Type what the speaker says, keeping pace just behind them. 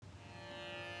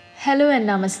Hello and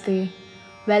namaste.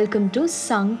 Welcome to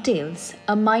Sung Tales,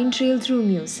 a mind trail through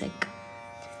music.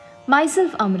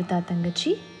 Myself Amrita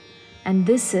Tangachi, and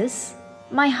this is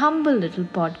my humble little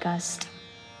podcast.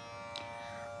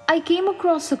 I came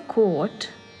across a quote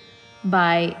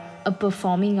by a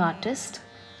performing artist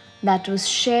that was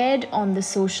shared on the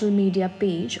social media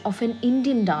page of an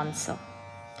Indian dancer.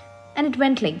 And it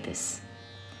went like this: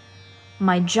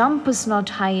 My jump is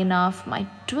not high enough, my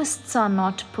twists are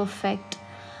not perfect,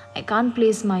 I can't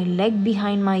place my leg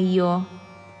behind my ear.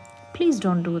 Please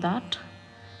don't do that.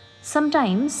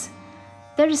 Sometimes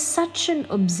there is such an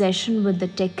obsession with the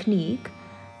technique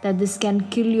that this can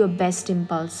kill your best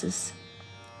impulses.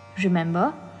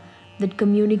 Remember that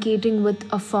communicating with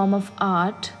a form of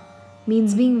art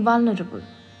means being vulnerable,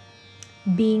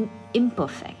 being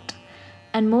imperfect,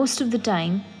 and most of the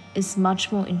time is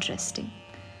much more interesting.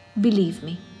 Believe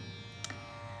me.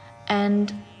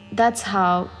 And that's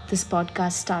how this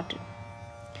podcast started.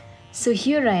 So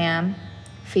here I am,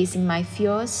 facing my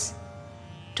fears,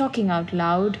 talking out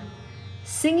loud,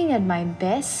 singing at my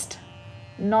best,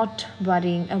 not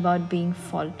worrying about being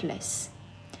faultless.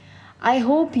 I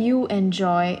hope you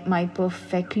enjoy my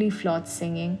perfectly flawed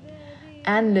singing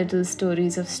and little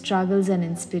stories of struggles and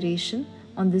inspiration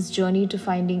on this journey to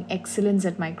finding excellence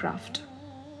at my craft.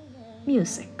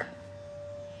 Music.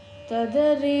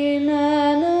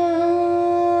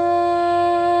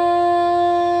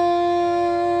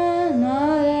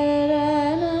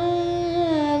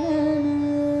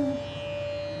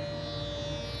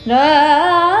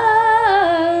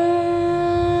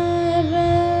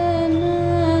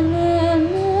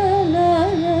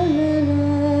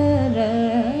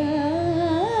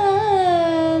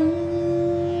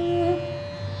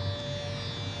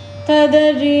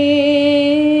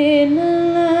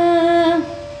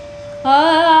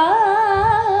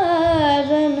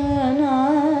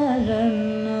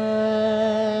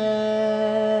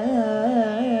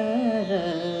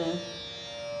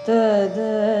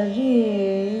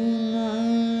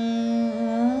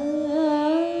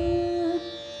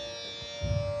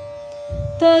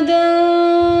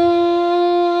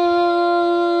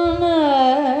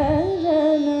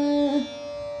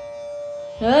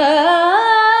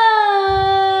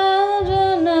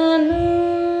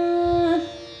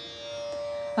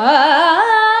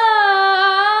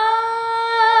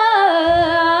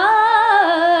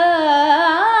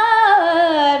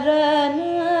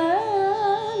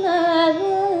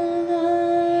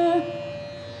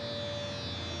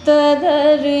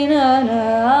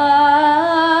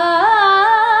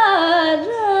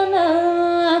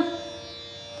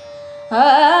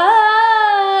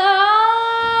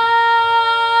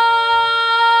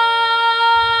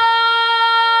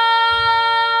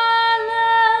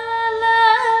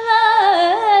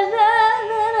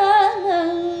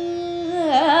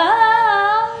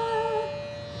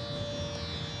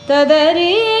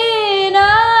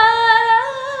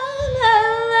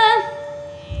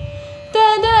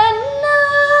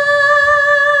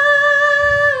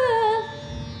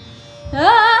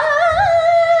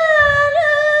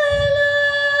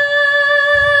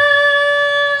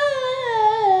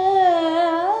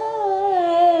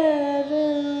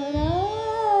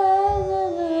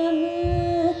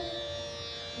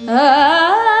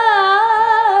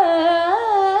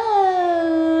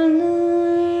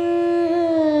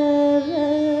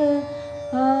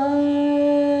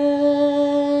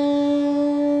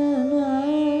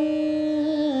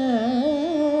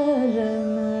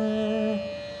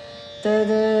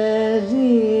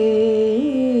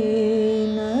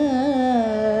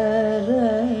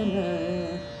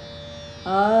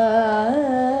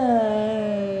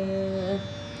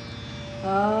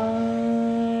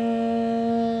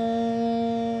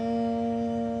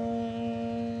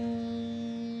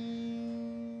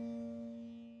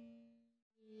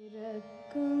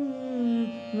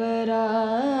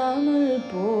 வராமல்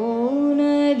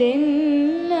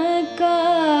போனதென்ன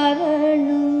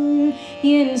காரணம்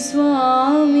என்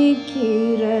சுவாமிக்கு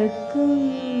இரக்கம்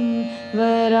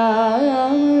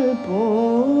வராமல்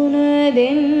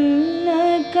போனதென்ன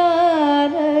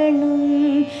காரணம்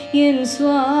என்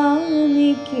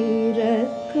சுவாமிக்கு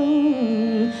இரக்கம்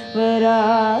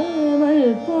வராமல்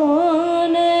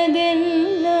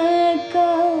போனதென்ன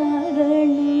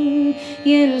காரணம்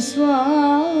என்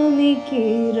சுவாமிக்கு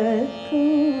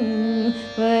இரக்கம்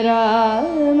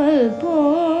வராமல்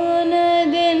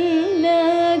போனதென்ன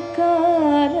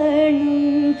காரணம்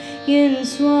என்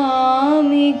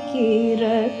சுவாமிக்கு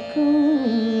இரக்கம்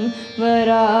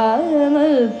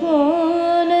வராமல்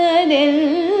போனதென்ன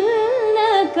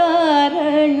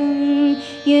காரணம்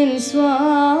என்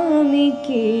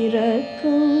சுவாமிக்கு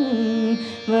இரக்கம்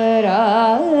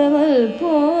வராமல்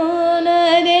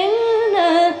போனதென்ன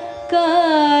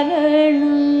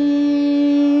காரணம்?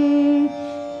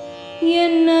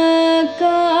 என்ன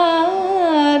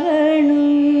காரணம்?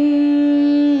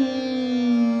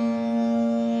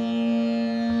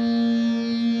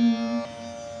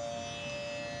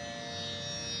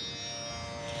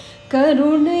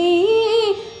 கருணை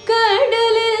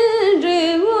கடலின்று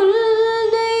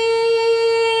உன்னை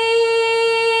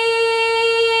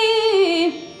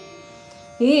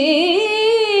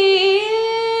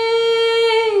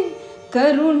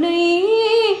கருணை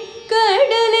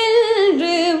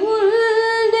கடலின்று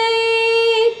உன்னை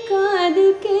காது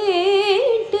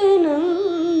கேட்டு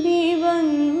நம்பி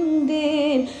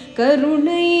வந்தேன்.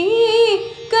 கருணை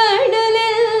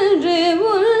கடலின்று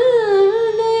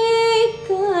உன்னை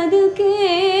காது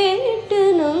கேட்டு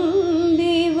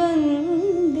நம்பி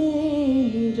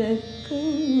வந்தேன்.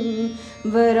 இரக்கம்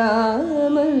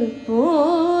வராமல்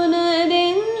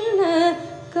போனதென்ன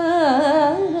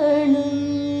காரணம்?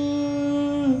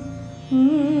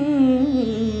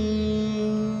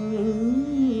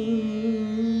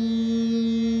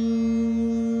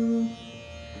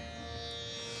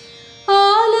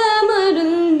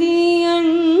 ஆலமருந்தி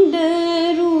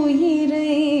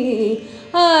அண்டருயிரை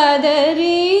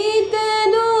ஆதரித்ததுமது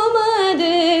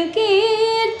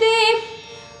கீர்த்தி.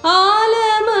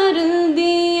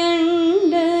 ஆலமருந்தி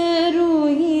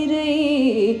அண்டருயிரை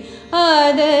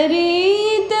ஆதரித்ததுமது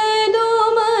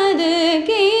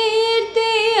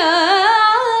கீர்த்தி.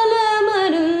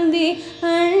 ஆலமருந்தி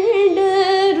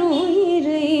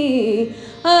அண்டருயிரை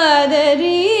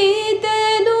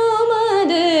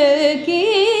ஆதரித்ததுமது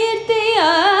கீர்த்தி.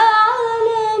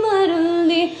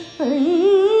 ஆலமருந்தி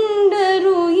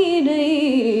அண்டருயிரை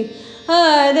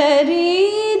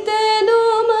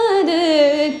ஆதரித்ததுமது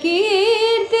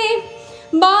கீர்த்தி.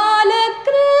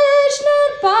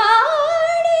 பாலகிருஷ்ணர்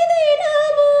பாடி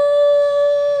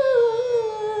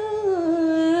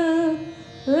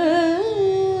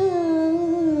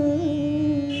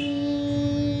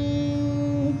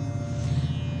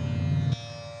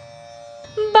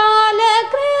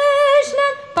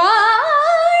பாலகிருஷ்ணன்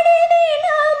பாடி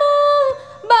தினமோ.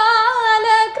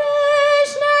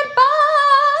 பாலகிருஷ்ணர்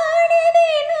பாடி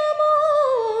தினமோ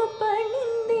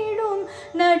பணிந்திடும்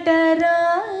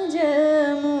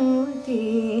நடராஜமூர்த்தி.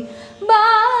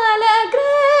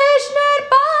 பாலகிருஷ்ணர்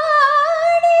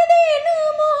பாடி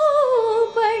தினமோ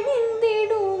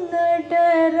பணிந்திடும்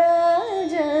நடராஜமூர்த்தி.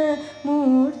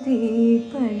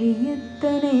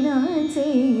 பழியத்தனை நான்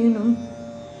செய்யணும்,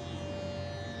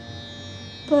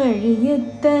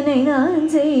 பழியத்தனை நான்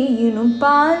செய்யணும்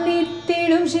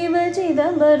பாலித்திடும் சிவ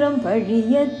சிதம்பரம்.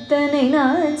 பழியத்தனை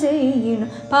நான்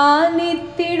செய்யணும்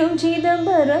பாலித்திடும்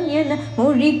சிதம்பரம் என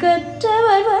மொழி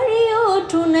கற்றவர்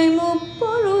வழியோற்றுனை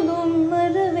முப்பொழுதும்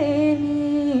மறவேனே.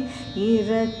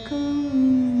 இரக்கம்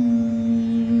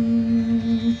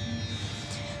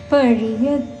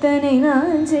பழியத்தனை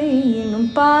நான் செய்யணும்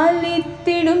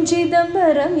பாலித்திடும்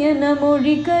சிதம்பரம் என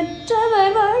மொழி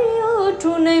கற்றவர்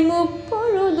வழியோற்றுனை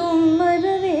முப்பொழுதும்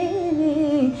மறவேனே.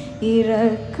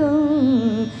 இரக்கம்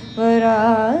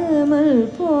வராமல்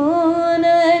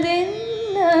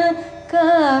போனதென்ன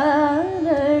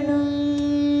காரணம்?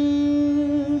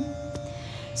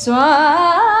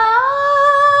 Swami,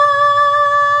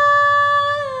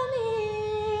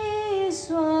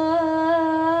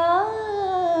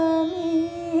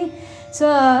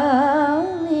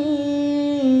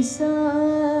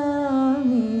 Swami.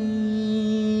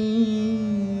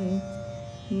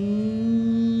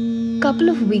 Couple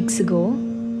of weeks ago,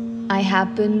 I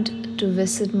happened to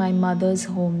visit my mother's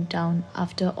hometown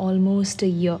after almost a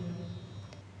year.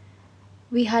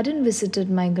 We hadn't visited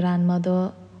my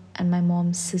grandmother and my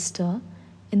mom's sister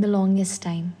in the longest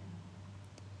time.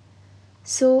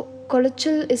 So,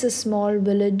 Kolachal is a small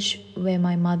village where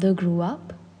my mother grew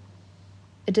up.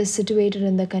 It is situated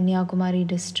in the Kanyakumari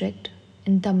district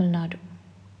in Tamil Nadu.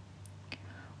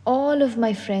 All of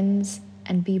my friends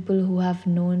and people who have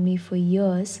known me for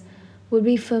years would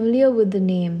be familiar with the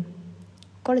name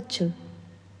Kolachal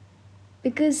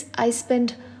because I spent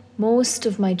most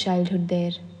of my childhood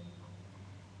there.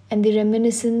 And the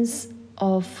reminiscence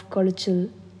of Kolachal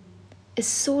is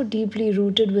so deeply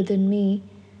rooted within me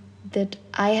that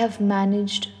I have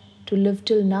managed to live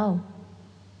till now,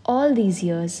 all these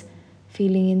years,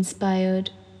 feeling inspired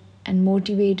and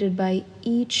motivated by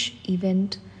each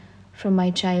event from my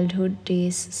childhood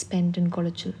days spent in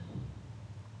Kolachal.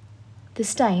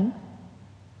 This time,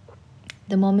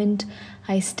 the moment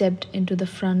I stepped into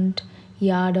the front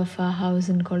yard of our house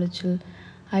in Kolachal,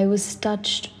 I was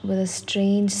touched with a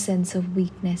strange sense of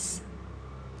weakness.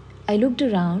 I looked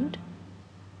around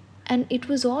and it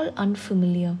was all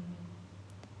unfamiliar.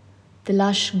 The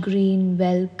lush green,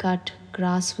 well cut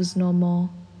grass was no more.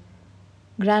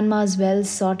 Grandma's well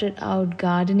sorted out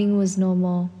gardening was no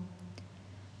more.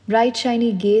 Bright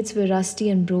shiny gates were rusty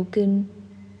and broken.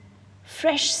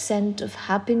 Fresh scent of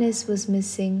happiness was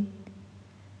missing.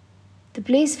 The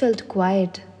place felt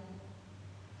quiet,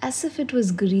 as if it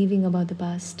was grieving about the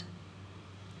past.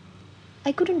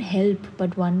 I couldn't help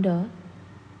but wonder,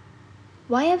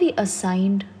 why are we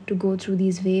assigned to go through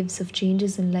these waves of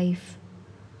changes in life?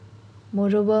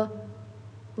 Moreover,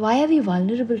 why are we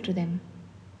vulnerable to them?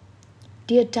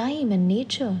 Dear time and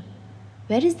nature,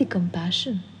 where is the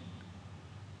compassion?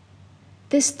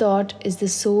 This thought is the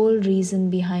sole reason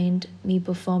behind me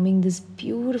performing this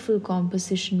beautiful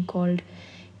composition called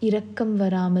Irakkam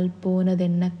Varamal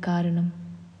Ponadenna Karanam,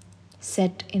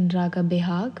 set in Raga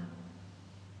Behag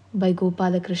by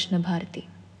Gopalakrishna Bharati.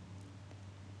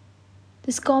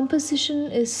 This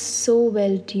composition is so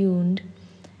well tuned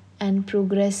and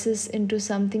progresses into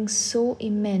something so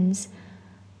immense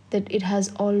that it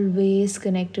has always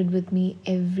connected with me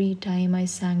every time I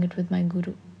sang it with my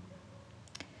guru.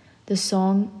 The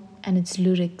song and its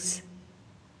lyrics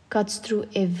cuts through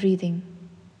everything,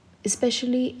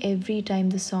 especially every time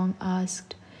the song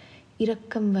asked,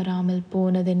 Irakkam Varamal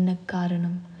Ponadenna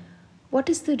Karanam, what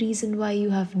is the reason why you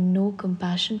have no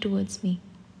compassion towards me?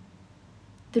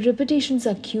 The repetitions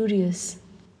are curious,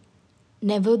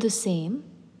 never the same,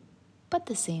 but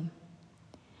the same.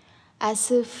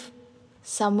 As if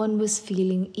someone was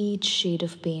feeling each shade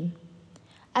of pain,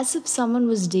 as if someone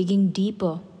was digging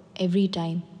deeper every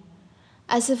time,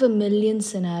 as if a million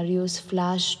scenarios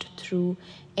flashed through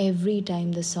every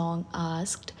time the song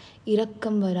asked,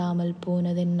 Irakkam Varamal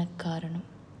Ponadenna Karanam.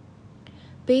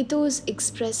 Pathos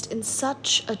expressed in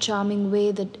such a charming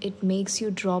way that it makes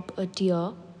you drop a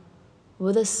tear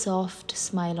with a soft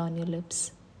smile on your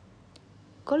lips.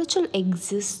 Kolachal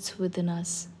exists within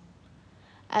us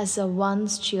as a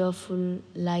once cheerful,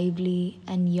 lively,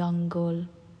 and young girl.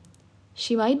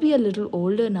 She might be a little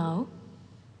older now.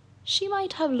 She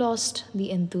might have lost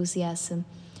the enthusiasm,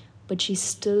 but she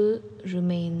still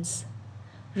remains,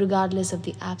 regardless of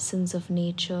the absence of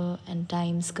nature and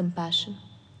time's compassion.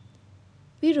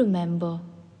 We remember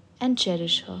and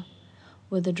cherish her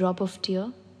with a drop of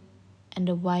tear and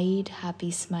a wide,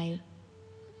 happy smile,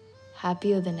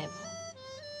 happier than ever.